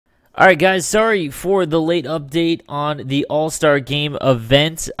Alright guys, sorry for the late update on the All-Star Game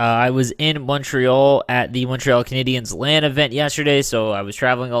event. I was in Montreal at the Montreal Canadiens LAN event yesterday, so I was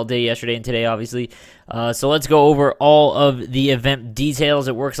traveling all day yesterday and today, obviously. So let's go over all of the event details.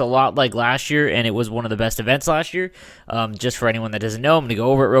 It works a lot like last year, and it was one of the best events last year. Just for anyone that doesn't know, I'm going to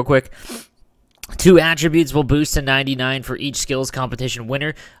go over it real quick. 2 attributes will boost to 99 for each skills competition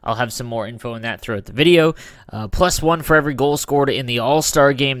winner. I'll have some more info on that throughout the video. +1 for every goal scored in the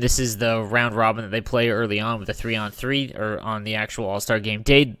All-Star game. This is the round robin that they play early on with a 3-on-3 or on the actual All-Star game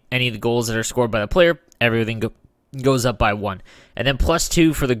day. Any of the goals that are scored by the player, everything goes up by 1. And then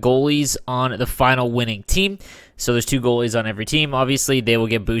 +2 for the goalies on the final winning team. So there's 2 goalies on every team. Obviously, they will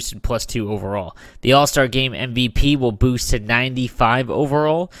get boosted +2 overall. The All-Star Game MVP will boost to 95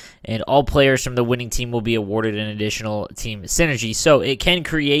 overall, and all players from the winning team will be awarded an additional team synergy. So it can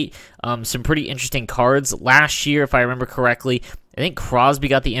create some pretty interesting cards. Last year, if I remember correctly, I think Crosby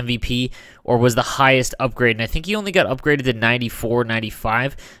got the MVP or was the highest upgrade, and I think he only got upgraded to 94,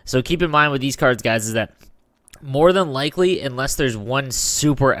 95. So keep in mind with these cards, guys, is that more than likely, unless there's one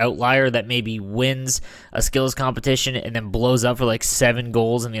super outlier that maybe wins a skills competition and then blows up for like 7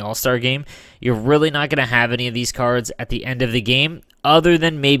 goals in the All-Star game, you're really not going to have any of these cards at the end of the game, other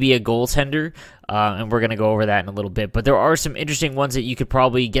than maybe a goaltender, and we're going to go over that in a little bit. But there are some interesting ones that you could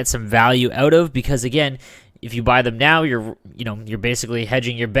probably get some value out of, because again, if you buy them now, you're basically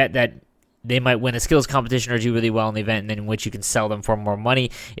hedging your bet that they might win a skills competition or do really well in the event, and then in which you can sell them for more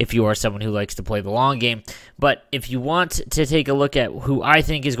money if you are someone who likes to play the long game. But if you want to take a look at who I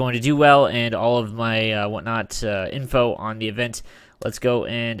think is going to do well and all of my whatnot info on the event, let's go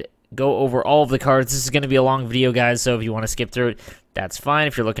and go over all of the cards. This is going to be a long video, guys, so if you want to skip through it, that's fine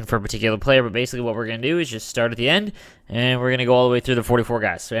if you're looking for a particular player. But basically what we're going to do is just start at the end, and we're going to go all the way through the 44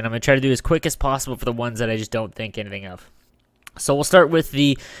 guys. And I'm going to try to do as quick as possible for the ones that I just don't think anything of. So we'll start with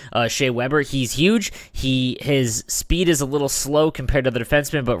the Shea Weber. He's huge. His speed is a little slow compared to the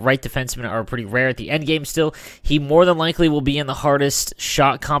defensemen, but right defensemen are pretty rare at the end game still. He more than likely will be in the hardest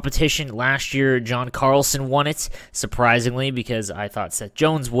shot competition. Last year, John Carlson won it, surprisingly, because I thought Seth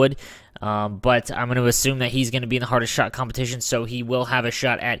Jones would. But I'm going to assume that he's going to be in the hardest shot competition, so he will have a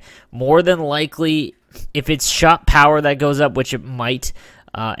shot at more than likely, if it's shot power that goes up, which it might,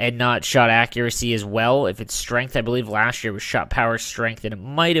 and not shot accuracy as well. If it's strength, I believe last year was shot power, strength, and it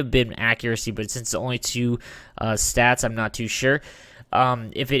might have been accuracy, but since it's only 2 stats, I'm not too sure.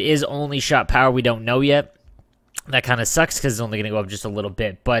 If it is only shot power, we don't know yet. That kind of sucks because it's only going to go up just a little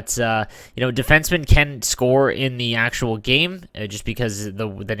bit. But, defensemen can score in the actual game just because of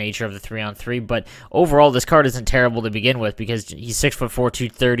the nature of the 3-on-3. But overall, this card isn't terrible to begin with because he's 6'4",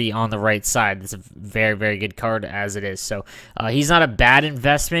 230 on the right side. It's a very, very good card as it is. So he's not a bad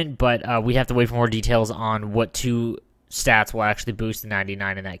investment, but we have to wait for more details on what 2 stats will actually boost to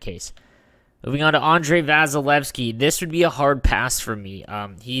 99 in that case. Moving on to Andrei Vasilevskiy, this would be a hard pass for me.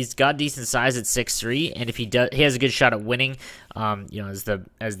 He's got decent size at 6'3", and if he does, he has a good shot at winning. As the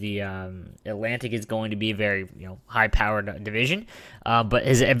Atlantic is going to be a very high-powered division, but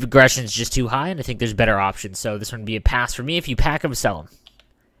his aggression is just too high, and I think there's better options. So this one would be a pass for me. If you pack him, sell him.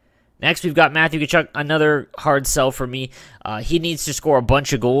 Next, we've got Matthew Tkachuk, another hard sell for me. He needs to score a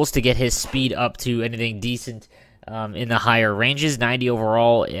bunch of goals to get his speed up to anything decent. In the higher ranges, 90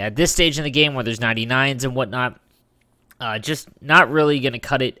 overall at this stage in the game where there's 99s and whatnot, just not really going to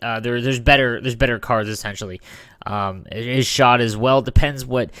cut it. There's better cards essentially. His shot as well depends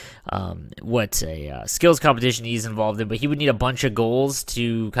what a skills competition he's involved in, but he would need a bunch of goals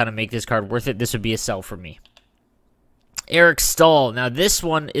to kind of make this card worth it. This would be a sell for me. Eric Stahl. Now, this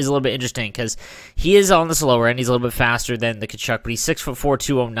one is a little bit interesting because he is on the slower end. He's a little bit faster than the Tkachuk, but he's 6'4",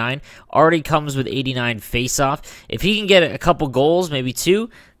 209. Already comes with 89 face-off. If he can get a couple goals, maybe 2,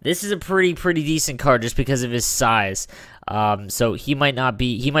 this is a pretty decent card just because of his size. So he might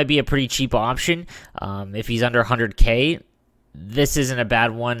be a pretty cheap option if he's under 100K. This isn't a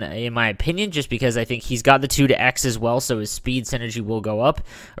bad one, in my opinion, just because I think he's got the 2 to X as well, so his speed synergy will go up,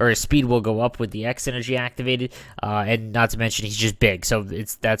 or his speed will go up with the X synergy activated, and not to mention he's just big, so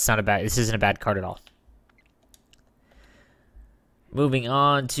this isn't a bad card at all. Moving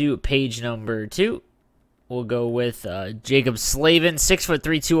on to page number 2, we'll go with Jacob Slavin,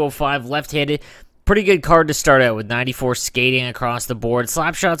 6'3", 205, left-handed. Pretty good card to start out with, 94 skating across the board.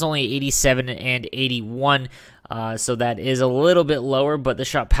 Slap shot's only 87 and 81. So that is a little bit lower, but the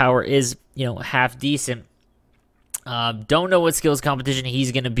shot power is, half decent. Don't know what skills competition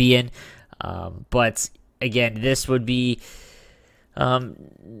he's going to be in, but again, this would be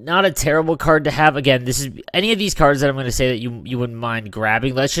Not a terrible card to have. Again, this is any of these cards that I'm going to say that you wouldn't mind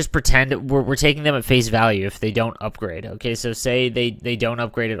grabbing. Let's just pretend we're taking them at face value if they don't upgrade. Okay, so say they don't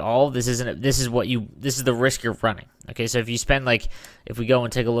upgrade at all. This is the risk you're running. Okay, so if you spend if we go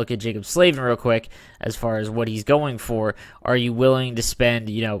and take a look at Jacob Slavin real quick, as far as what he's going for, are you willing to spend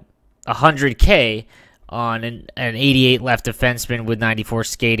 100K on an 88 left defenseman with 94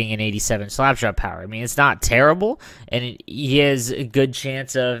 skating and 87 slapshot power? I mean, it's not terrible, and he has a good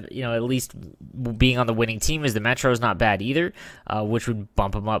chance of at least being on the winning team, as the Metro is not bad either, which would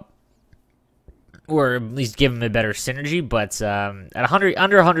bump him up or at least give him a better synergy. But at under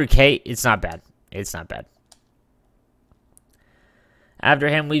 100K, it's not bad. It's not bad. After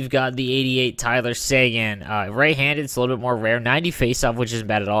him, we've got the 88 Tyler Seguin. Right-handed, it's a little bit more rare. 90 faceoff, which isn't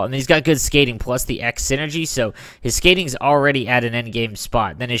bad at all. And he's got good skating plus the X synergy, so his skating's already at an endgame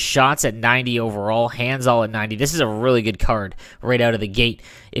spot. Then his shots at 90 overall, hands all at 90. This is a really good card right out of the gate.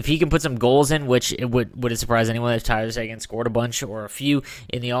 If he can put some goals in, which it wouldn't surprise anyone if Tyler Seguin scored a bunch or a few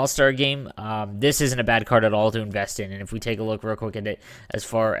in the All-Star game, this isn't a bad card at all to invest in. And if we take a look real quick at it as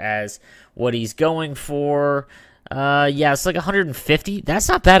far as what he's going for... yeah, it's like 150. That's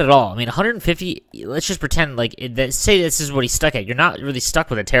not bad at all. I mean, 150, let's just pretend say this is what he's stuck at. You're not really stuck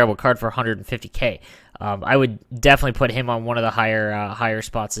with a terrible card for 150K. I would definitely put him on one of the higher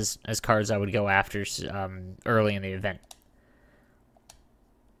spots as cards I would go after early in the event.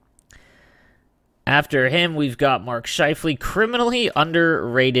 After him, we've got Mark Scheifele, criminally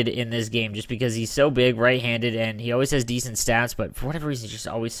underrated in this game just because he's so big, right-handed, and he always has decent stats, but for whatever reason, he's just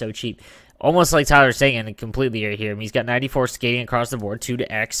always so cheap. Almost like Tyler Seguin completely right here. I mean, he's got 94 skating across the board, 2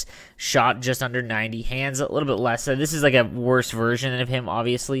 to X, shot just under 90, hands a little bit less. So this is like a worse version of him,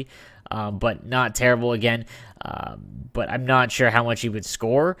 obviously, but not terrible again. But I'm not sure how much he would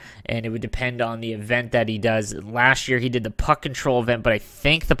score, and it would depend on the event that he does. Last year, he did the puck control event, but I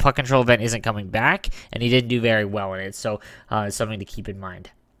think the puck control event isn't coming back, and he didn't do very well in it, so it's something to keep in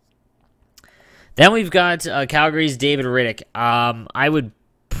mind. Then we've got Calgary's David Rittich. I would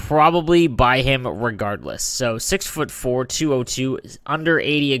probably buy him regardless. So 6'4", 202, under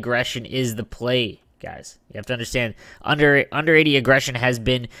 80 aggression is the play, guys. You have to understand, under 80 aggression has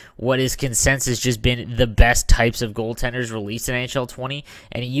been what is consensus just been the best types of goaltenders released in NHL 20,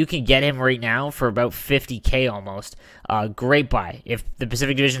 and you can get him right now for about 50K almost. Great buy. If the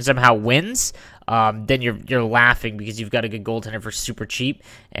Pacific Division somehow wins, then you're laughing because you've got a good goaltender for super cheap,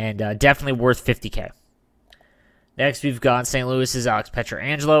 and definitely worth 50K. Next, we've got St. Louis's Alex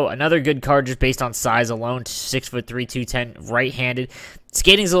Pietrangelo. Another good card just based on size alone. 6'3", 210, right-handed.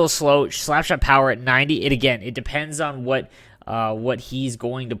 Skating's a little slow. Slapshot power at 90. It depends on what he's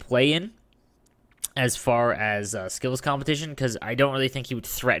going to play in as far as skills competition, because I don't really think he would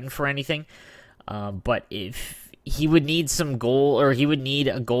threaten for anything. But if he would need some goal, or he would need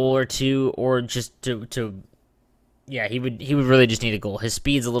a goal or two, or just yeah, he would really just need a goal. His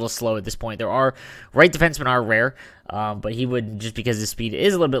speed's a little slow at this point. Right defensemen are rare, but he would, just because his speed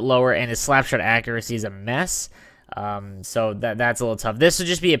is a little bit lower and his slapshot accuracy is a mess. So that's a little tough. This would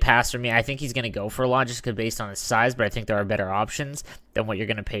just be a pass for me. I think he's going to go for a lot just based on his size, but I think there are better options than what you're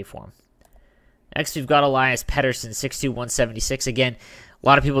going to pay for him. Next, we've got Elias Pettersson, 6'2", 176. Again, a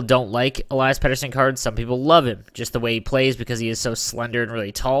lot of people don't like Elias Pettersson cards. Some people love him, just the way he plays because he is so slender and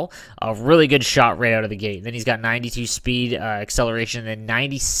really tall. A really good shot right out of the gate. Then he's got 92 speed, acceleration, and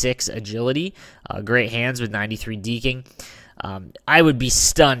 96 agility. Great hands with 93 deking. I would be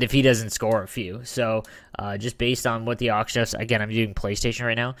stunned if he doesn't score a few. So just based on what the auction house, again, I'm doing PlayStation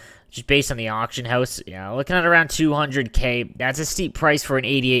right now. Just based on the auction house, yeah, looking at around 200K. That's a steep price for an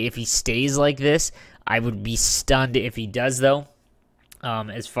 88 if he stays like this. I would be stunned if he does, though.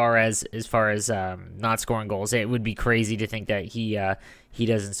 As far as not scoring goals, it would be crazy to think that he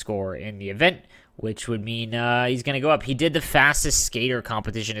doesn't score in the event, which would mean he's going to go up. He did the fastest skater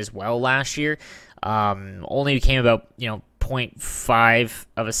competition as well last year. Only came about 0.5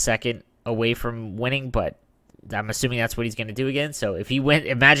 of a second away from winning, but I'm assuming that's what he's going to do again. So if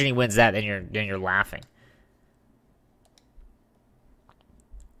imagine he wins that, then you're laughing.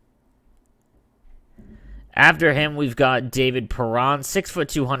 After him, we've got David Perron, 6'2",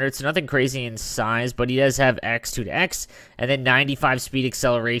 200, so nothing crazy in size, but he does have X, 2 to X, and then 95 speed,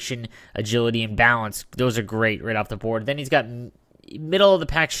 acceleration, agility, and balance. Those are great right off the board. Then he's got middle of the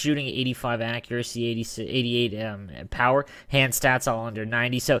pack shooting, 85 accuracy, 88 power, hand stats all under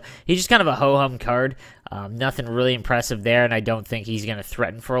 90. So he's just kind of a ho-hum card. Nothing really impressive there, and I don't think he's going to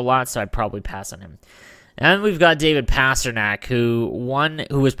threaten for a lot, so I'd probably pass on him. And we've got David Pastrnak, who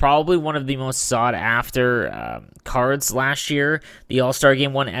was probably one of the most sought after cards last year. The All-Star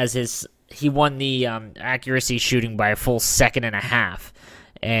game won he won the accuracy shooting by a full 1.5 seconds.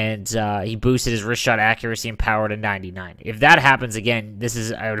 And he boosted his wrist shot accuracy and power to 99. If that happens again, this is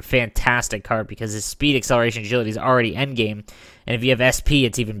a fantastic card because his speed, acceleration, agility is already endgame. And if you have SP,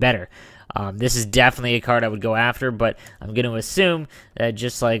 it's even better. This is definitely a card I would go after, but I'm going to assume that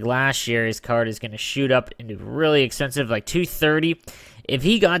just like last year, his card is going to shoot up into really expensive, like 230. If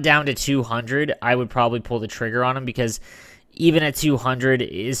he got down to 200, I would probably pull the trigger on him because even at 200,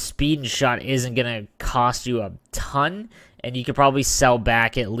 his speed and shot isn't going to cost you a ton, and you could probably sell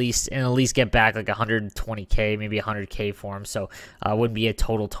back at least get back like 120K, maybe 100K for him. So it wouldn't be a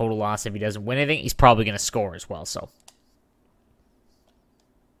total loss if he doesn't win anything. He's probably going to score as well. So.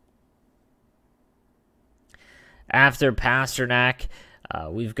 After Pastrnak,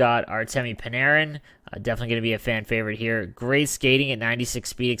 we've got Artemi Panarin. Definitely going to be a fan favorite here. Great skating at 96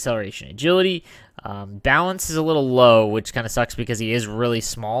 speed, acceleration, agility. Balance is a little low, which kind of sucks because he is really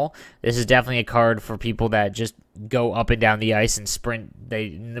small. This is definitely a card for people that just go up and down the ice and sprint.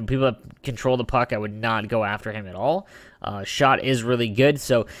 The people that control the puck, I would not go after him at all. Shot is really good,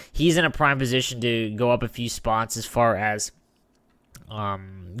 so he's in a prime position to go up a few spots as far as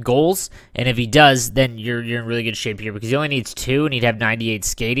goals, and if he does, then you're in really good shape here because he only needs 2 and he'd have 98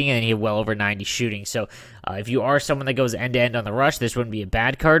 skating and he'd have well over 90 shooting. So if you are someone that goes end-to-end on the rush, this wouldn't be a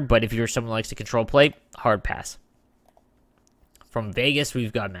bad card, but if you're someone who likes to control play, hard pass. From Vegas,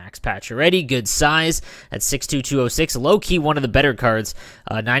 we've got Max Pacioretty, good size at 6'2", 206. Low-key, one of the better cards.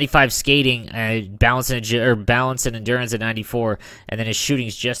 95 skating, balance and endurance at 94, and then his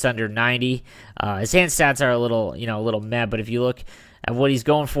shooting's just under 90. His hand stats are a little meh, but if you look at what he's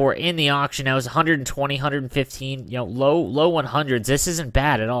going for in the auction now, is 120, 115, low 100s. This isn't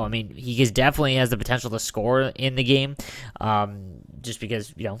bad at all. I mean, he definitely has the potential to score in the game, just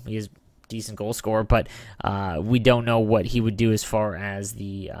because he is decent goal scorer, but we don't know what he would do as far as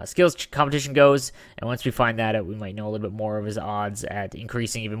the skills competition goes, and once we find that out, we might know a little bit more of his odds at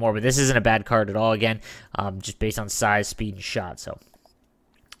increasing even more, but this isn't a bad card at all, again, just based on size, speed, and shot. So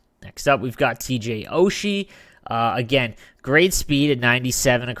next up, we've got TJ Oshie. Again, great speed at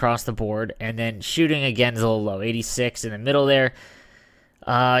 97 across the board, and then shooting, again, is a little low, 86 in the middle there.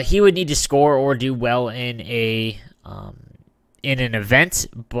 He would need to score or do well in an event,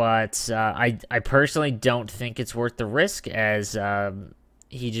 but I personally don't think it's worth the risk, as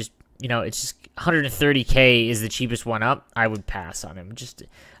he just, it's just 130K is the cheapest one up. I would pass on him. Just,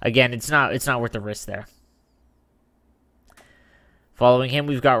 again, it's not worth the risk there. Following him,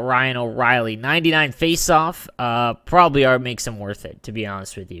 we've got Ryan O'Reilly. 99 face-off. Probably makes him worth it, to be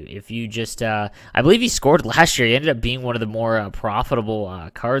honest with you. If you just, I believe he scored last year. He ended up being one of the more profitable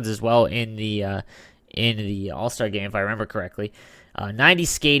cards as well in the All-Star game, if I remember correctly. 90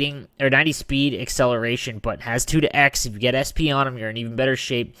 skating, or 90 speed, acceleration, but has 2 to X. If you get SP on him, you're in even better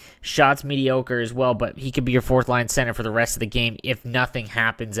shape. Shots mediocre as well, but he could be your 4th-line center for the rest of the game if nothing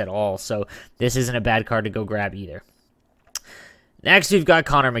happens at all. So this isn't a bad card to go grab either. Next, we've got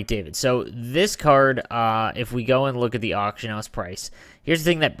Connor McDavid. So this card, if we go and look at the auction house price, here's the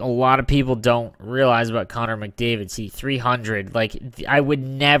thing that a lot of people don't realize about Connor McDavid. See, 300. Like, I would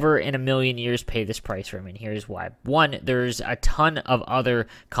never in a million years pay this price for him, and here's why. One, there's a ton of other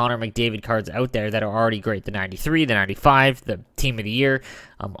Connor McDavid cards out there that are already great. The 93, the 95, the Team of the Year.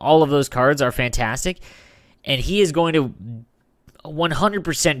 All of those cards are fantastic, and he is going to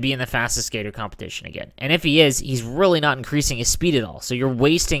 100% be in the fastest skater competition again. And if he is, he's really not increasing his speed at all. So you're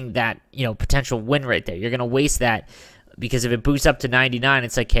wasting that, potential win right there. You're going to waste that because if it boosts up to 99,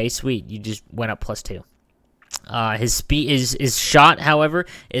 it's like, hey, sweet, you just went up +2. His speed, his shot, however,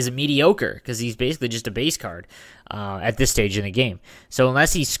 is mediocre because he's basically just a base card at this stage in the game. So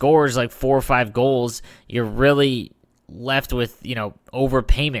unless he scores like 4 or 5 goals, you're really left with,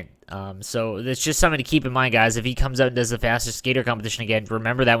 overpayment. So that's just something to keep in mind, guys. If he comes out and does the fastest skater competition again,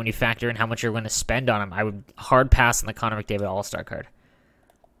 remember that when you factor in how much you're going to spend on him. I would hard pass on the Connor McDavid All-Star card.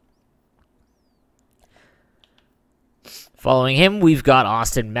 Following him, we've got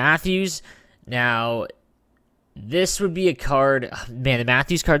Austin Matthews. Now, this would be a card, man, the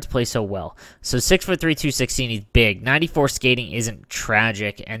Matthews cards play so well. So 6'3", 216, he's big. 94 skating isn't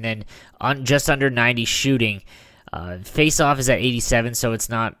tragic. And then just under 90 shooting. Face-off is at 87, so it's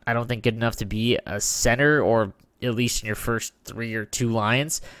not, I don't think, good enough to be a center, or at least in your first 3 or 2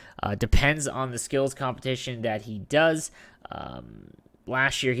 lines. Depends on the skills competition that he does.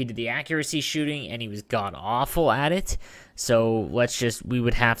 last year he did the accuracy shooting, and he was god-awful at it. So we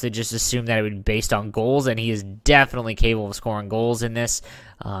would have to just assume that it would be based on goals, and he is definitely capable of scoring goals in this.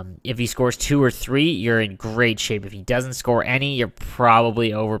 If he scores 2 or 3, you're in great shape. If he doesn't score any, you're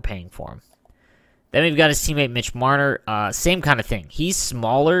probably overpaying for him. Then we've got his teammate Mitch Marner. Same kind of thing. He's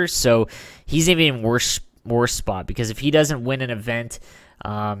smaller, so he's in an even worse spot, because if he doesn't win an event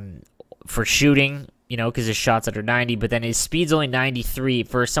for shooting, because his shot's under 90, but then his speed's only 93,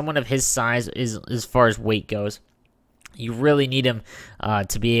 for someone of his size, as far as weight goes, you really need him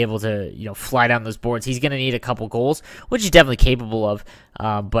to be able to, fly down those boards. He's going to need a couple goals, which he's definitely capable of,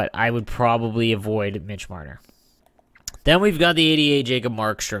 but I would probably avoid Mitch Marner. Then we've got the 88 Jacob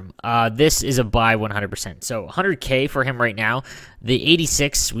Markstrom. This is a buy 100%. So 100K for him right now. The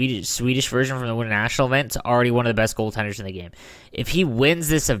 86 Swedish version from the Winter National event is already one of the best goaltenders in the game. If he wins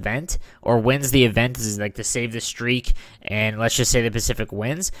this event, or wins the event is like to save the streak, and let's just say the Pacific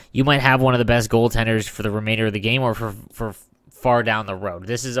wins, you might have one of the best goaltenders for the remainder of the game, or for far down the road.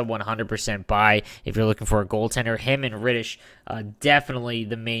 This is a 100% buy if you're looking for a goaltender. Him and Riddick, definitely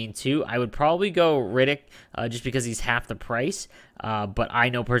the main two. I would probably go Riddick just because he's half the price, but I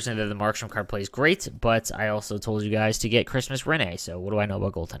know personally that the Markstrom card plays great, but I also told you guys to get Christmas Rene, so what do I know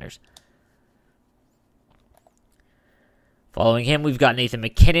about goaltenders? Following him, we've got Nathan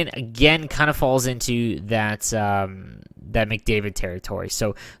MacKinnon. Again, kind of falls into that McDavid territory.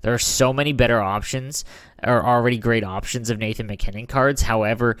 So there are so many better options, or already great options of Nathan MacKinnon cards.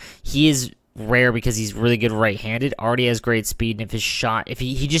 However, he is rare because he's really good right-handed, already has great speed, and if his shot,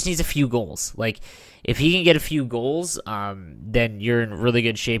 he just needs a few goals. Like, if he can get a few goals, then you're in really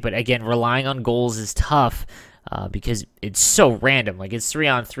good shape. But again, relying on goals is tough because it's so random. Like, it's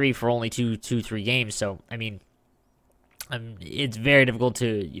 3-on-3 for only 3 games. So, I mean, it's very difficult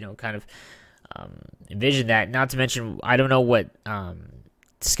to, kind of envision that. Not to mention, I don't know what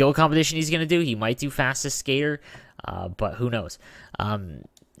skill competition he's going to do. He might do fastest skater, but who knows?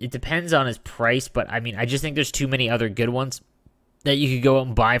 It depends on his price, but I mean, I just think there's too many other good ones that you could go out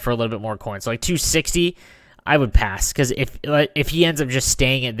and buy for a little bit more coins. So like 260, I would pass, because if he ends up just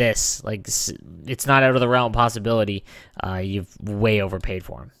staying at this, like, it's not out of the realm of possibility. You've way overpaid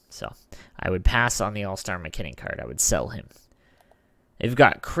for him. So I would pass on the All-Star MacKinnon card. I would sell him. We've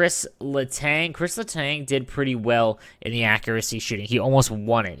got Chris Letang. Chris Letang did pretty well in the accuracy shooting. He almost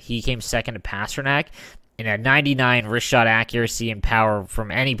won it. He came second to Pasternak. And at 99, wrist shot accuracy and power from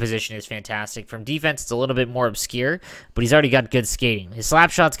any position is fantastic. From defense, it's a little bit more obscure, but he's already got good skating. His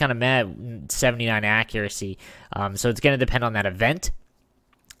slap shot's kind of mad, 79 accuracy. So it's going to depend on that event.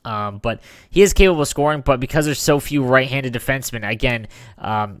 But he is capable of scoring, but because there's so few right-handed defensemen, again,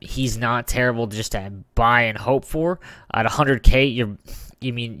 he's not terrible just to buy and hope for. At 100K,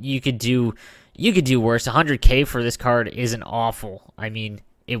 you could do worse. 100K for this card isn't awful. I mean,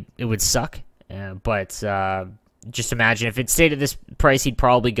 it would suck, but just imagine if it stayed at this price, he'd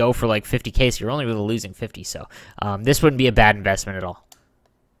probably go for like 50K, so you're only really losing 50. So this wouldn't be a bad investment at all.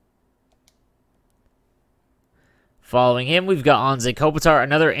 Following him, we've got Anze Kopitar,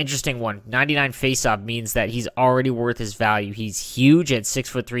 another interesting one. 99 faceoff means that he's already worth his value. He's huge at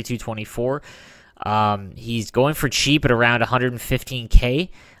 6'3", 224. He's going for cheap at around 115K.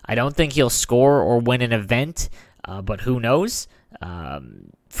 I don't think he'll score or win an event, but who knows?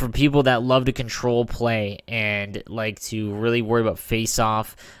 For people that love to control play and like to really worry about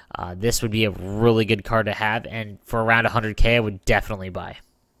faceoff, this would be a really good card to have. And for around 100K, I would definitely buy.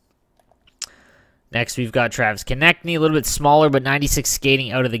 Next, we've got Travis Konechny, a little bit smaller, but 96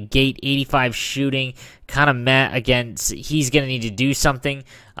 skating out of the gate, 85 shooting, kind of meh. Again, he's going to need to do something,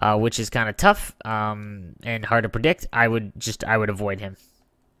 which is kind of tough and hard to predict. I would avoid him.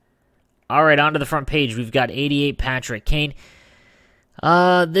 All right, on to the front page. We've got 88 Patrick Kane.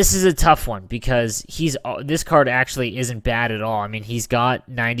 This is a tough one because this card actually isn't bad at all. I mean, he's got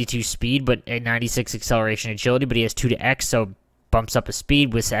 92 speed, but 96 acceleration agility, but he has 2 to X, so bumps up his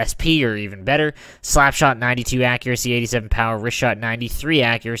speed with SP or even better. Slap shot 92 accuracy, 87 power. Wrist shot 93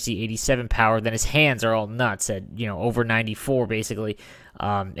 accuracy, 87 power. Then his hands are all nuts at over 94 basically,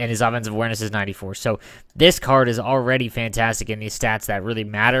 and his offensive awareness is 94. So this card is already fantastic in these stats that really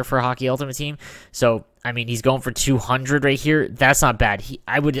matter for Hockey Ultimate Team. So I mean, he's going for 200 right here. That's not bad.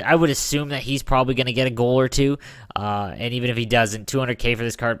 I would assume that he's probably going to get a goal or two, and even if he doesn't, 200K for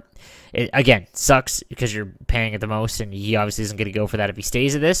this card. It, again, sucks because you're paying it the most, and he obviously isn't going to go for that if he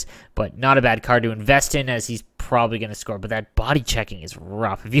stays at this, but not a bad card to invest in as he's probably going to score. But that body checking is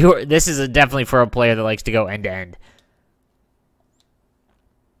rough. This is definitely for a player that likes to go end-to-end.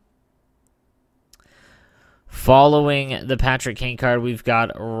 Following the Patrick Kane card, we've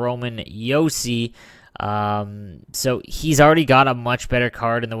got Roman Josi. So he's already got a much better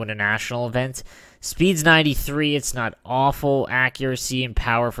card in the Winter National event. Speed's 93. It's not awful. Accuracy and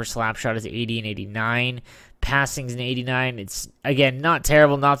power for Slapshot is 80 and 89. Passing's an 89. It's, again, not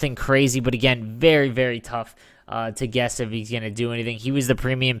terrible, nothing crazy, but again, very, very tough to guess if he's going to do anything. He was the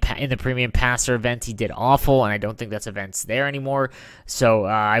premium in the premium passer event. He did awful, and I don't think that's events there anymore. So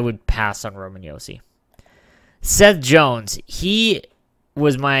I would pass on Roman Josi. Seth Jones, he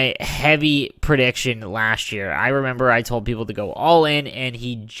was my heavy prediction last year. I remember I told people to go all in, and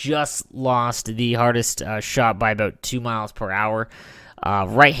he just lost the hardest shot by about 2 miles per hour.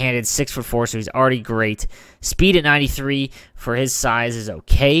 Right-handed, 6'4", so he's already great. Speed at 93 for his size is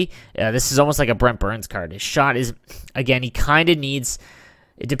okay. This is almost like a Brent Burns card. His shot is, again, he kind of needs...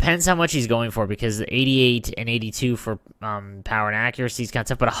 It depends how much he's going for, because the 88 and 82 for power and accuracy is kind of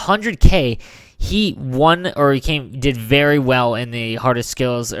tough. But 100K, he did very well in the hardest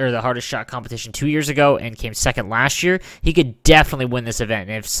skills or the hardest shot competition 2 years ago and came second last year. He could definitely win this event.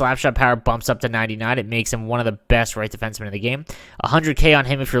 And if slapshot power bumps up to 99, it makes him one of the best right defensemen in the game. 100K on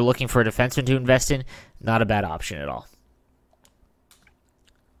him if you're looking for a defenseman to invest in, not a bad option at all.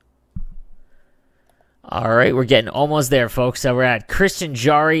 All right, we're getting almost there, folks. So we're at Christian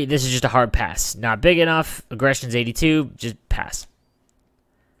Jarry. This is just a hard pass. Not big enough. Aggression's 82. Just pass.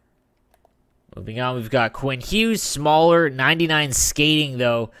 Moving on, we've got Quinn Hughes. Smaller, 99 skating,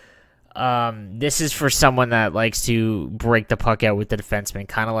 though. This is for someone that likes to break the puck out with the defenseman.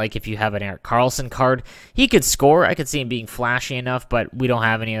 Kind of like if you have an Erik Karlsson card. He could score. I could see him being flashy enough, but we don't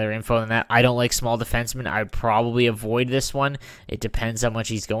have any other info than that. I don't like small defensemen. I'd probably avoid this one. It depends how much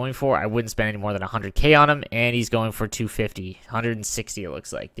he's going for. I wouldn't spend any more than 100K on him, and he's going for 250. 160, it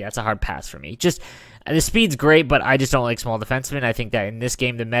looks like. Yeah, that's a hard pass for me. Just... The speed's great, but I just don't like small defensemen. I think that in this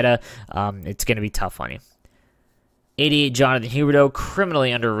game, the meta, it's going to be tough on you. 88, Jonathan Huberdeau, criminally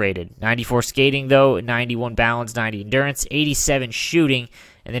underrated. 94 skating, though. 91 balance, 90 endurance. 87 shooting,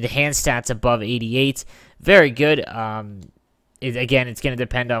 and then the hand stats above 88. Very good. Again, it's going to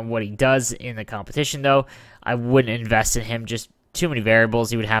depend on what he does in the competition, though. I wouldn't invest in him. Just too many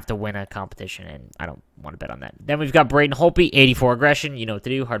variables. He would have to win a competition, and I don't want to bet on that. Then we've got Braden Holtby, 84 aggression. You know what to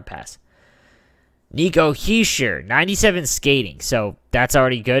do. Hard pass. Nico Hischier, 97 skating, so that's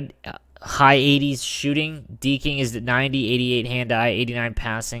already good. High 80s shooting. Deking is at 90, 88 hand-eye, 89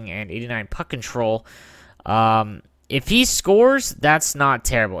 passing, and 89 puck control. If he scores, that's not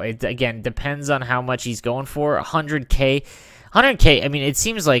terrible. It, again, depends on how much he's going for. 100K. 100K, I mean, it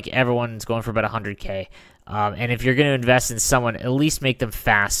seems like everyone's going for about 100K. And if you're going to invest in someone, at least make them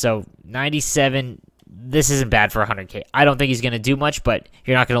fast. So 97... This isn't bad for 100K. I don't think he's going to do much, but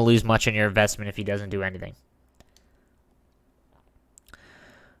you're not going to lose much on your investment if he doesn't do anything.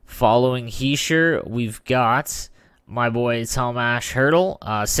 Following Hischier, we've got my boy Tomas Hertl,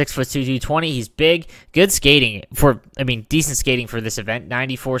 6'2", 220. He's big, good skating decent skating for this event.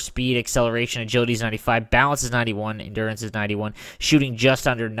 94 speed, acceleration, agility is 95, balance is 91, endurance is 91, shooting just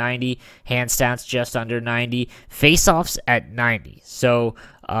under 90, hand stats just under 90, face-offs at 90. So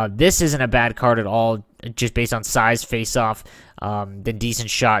this isn't a bad card at all, just based on size, face-off, then decent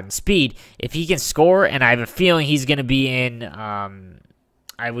shot and speed. If he can score, and I have a feeling he's going to be in,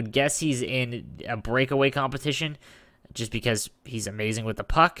 I would guess he's in a breakaway competition, just because he's amazing with the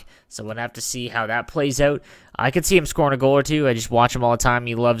puck. So we'll have to see how that plays out. I could see him scoring a goal or two. I just watch him all the time.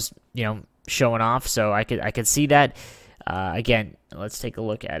 He loves, showing off. So I could see that. Again, let's take a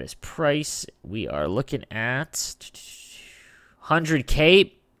look at his price. We are looking at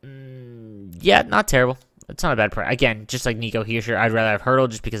 100K. Yeah, not terrible. It's not a bad price. Again, just like Nico Hischier, I'd rather have Hertl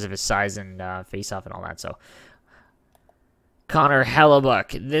just because of his size and face-off and all that. So Connor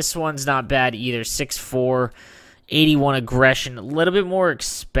Hellebuck. This one's not bad either. 6'4", 81 aggression. A little bit more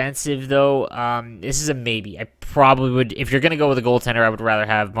expensive, though. This is a maybe. I probably would, if you're going to go with a goaltender, I would rather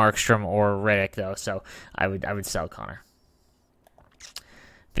have Markstrom or Riddick, though. So I would sell Connor.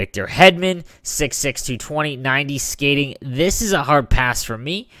 Victor Hedman, 6'6", 220, 90 skating. This is a hard pass for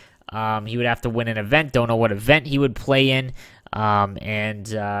me. He would have to win an event. Don't know what event he would play in. And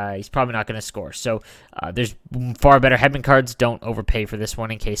he's probably not going to score. So there's far better Hedman cards. Don't overpay for this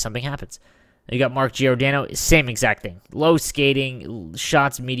one in case something happens. You got Mark Giordano, same exact thing. Low skating,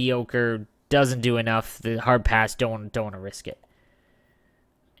 shots mediocre, doesn't do enough. The hard pass, don't want to risk it.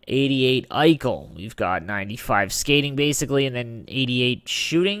 88 Eichel. We've got 95 skating basically, and then 88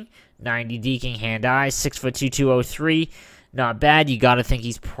 shooting. 90 deking hand-eye, 6'2", 203. Not bad. You got to think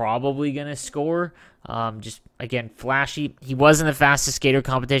he's probably going to score. Just, again, flashy. He was in the fastest skater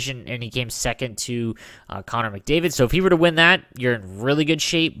competition, and he came second to Connor McDavid. So if he were to win that, you're in really good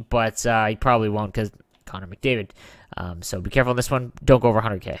shape, but he probably won't because Connor McDavid. So be careful on this one. Don't go over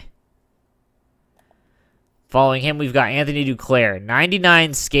 100K. Following him, we've got Anthony Duclair,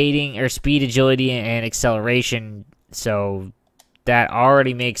 99 skating or speed, agility, and acceleration. So that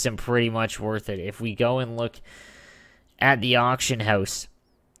already makes him pretty much worth it. If we go and look at the auction house,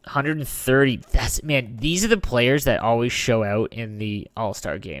 130. Man, these are the players that always show out in the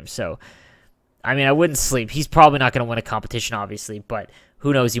All-Star game. So, I mean, I wouldn't sleep. He's probably not going to win a competition, obviously, but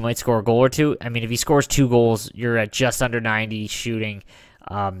who knows? He might score a goal or two. I mean, if he scores 2 goals, you're at just under 90 shooting.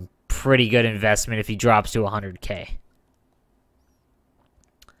 Pretty good investment if he drops to 100K.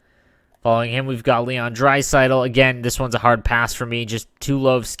 Following him, we've got Leon Draisaitl. Again, this one's a hard pass for me. Just too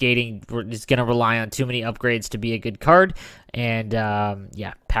low of skating. We're just going to rely on too many upgrades to be a good card. And,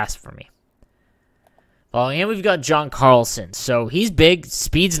 yeah, pass for me. Following him, we've got John Carlson. So he's big.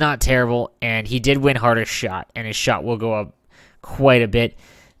 Speed's not terrible. And he did win hardest shot. And his shot will go up quite a bit.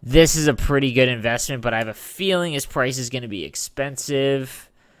 This is a pretty good investment, but I have a feeling his price is going to be expensive.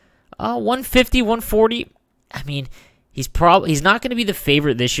 150, 140. I mean, he's not going to be the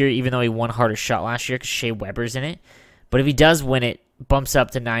favorite this year, even though he won hardest shot last year because Shea Weber's in it. But if he does win it, bumps up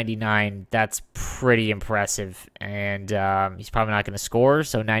to 99. That's pretty impressive. And he's probably not going to score,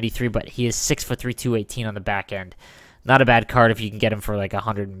 so 93. But he is 6'3", 218 on the back end. Not a bad card if you can get him for like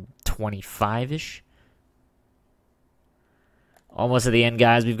 125-ish. Almost at the end,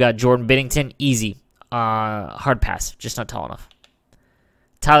 guys. We've got Jordan Binnington. Easy. Hard pass. Just not tall enough.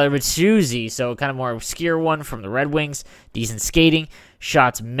 Tyler Bertuzzi, so kind of more obscure one from the Red Wings. Decent skating.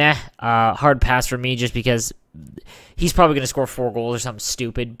 Shots, meh. Hard pass for me just because he's probably going to score 4 goals or something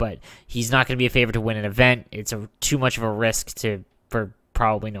stupid, but he's not going to be a favorite to win an event. It's too much of a risk for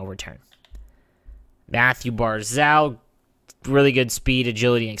probably no return. Matthew Barzal, really good speed,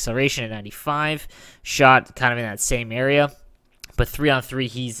 agility, and acceleration at 95. Shot kind of in that same area. But 3-on-3,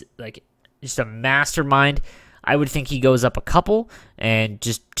 he's like just a mastermind. I would think he goes up a couple, and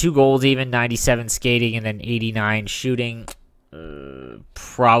just 2 goals even, 97 skating, and then 89 shooting.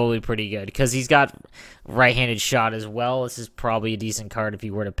 Probably pretty good, because he's got right-handed shot as well. This is probably a decent card if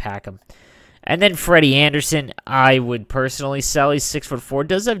you were to pack him. And then Freddie Anderson, I would personally sell. He's 6'4",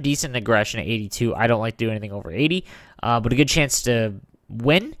 does have decent aggression at 82. I don't like doing anything over 80, but a good chance to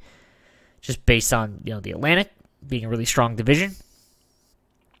win, just based on the Atlantic being a really strong division.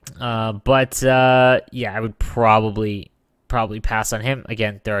 Yeah, I would probably pass on him.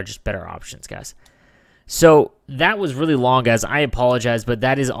 Again, there are just better options, guys. So that was really long, guys. I apologize, but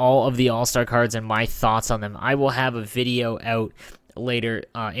that is all of the All-Star cards and my thoughts on them. I will have a video out later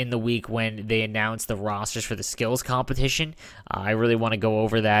in the week when they announce the rosters for the skills competition. I really want to go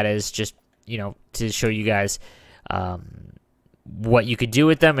over that as just, to show you guys what you could do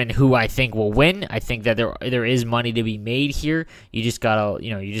with them and who I think will win. I think that there is money to be made here. You just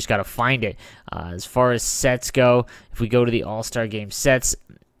gotta find it. As far as sets go, if we go to the All-Star Game sets,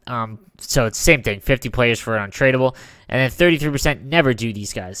 so it's the same thing, 50 players for an untradeable, and then 33%. Never do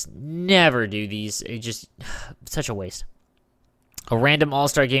these, guys. Never do these. It just such a waste. A random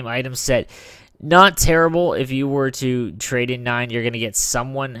All-Star Game item set. Not terrible. If you were to trade in 9, you're gonna get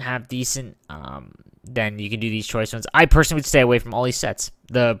someone half decent. Then you can do these choice ones. I personally would stay away from all these sets.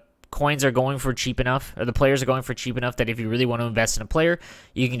 The coins are going for cheap enough, or the players are going for cheap enough that if you really want to invest in a player,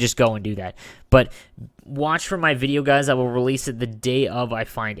 you can just go and do that. But watch for my video, guys. I will release it the day of I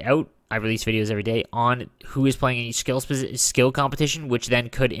find out. I release videos every day on who is playing in each skill competition, which then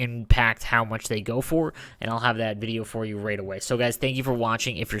could impact how much they go for, and I'll have that video for you right away. So, guys, thank you for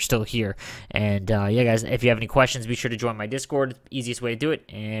watching if you're still here. And, yeah, guys, if you have any questions, be sure to join my Discord. Easiest way to do it,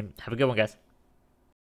 and have a good one, guys.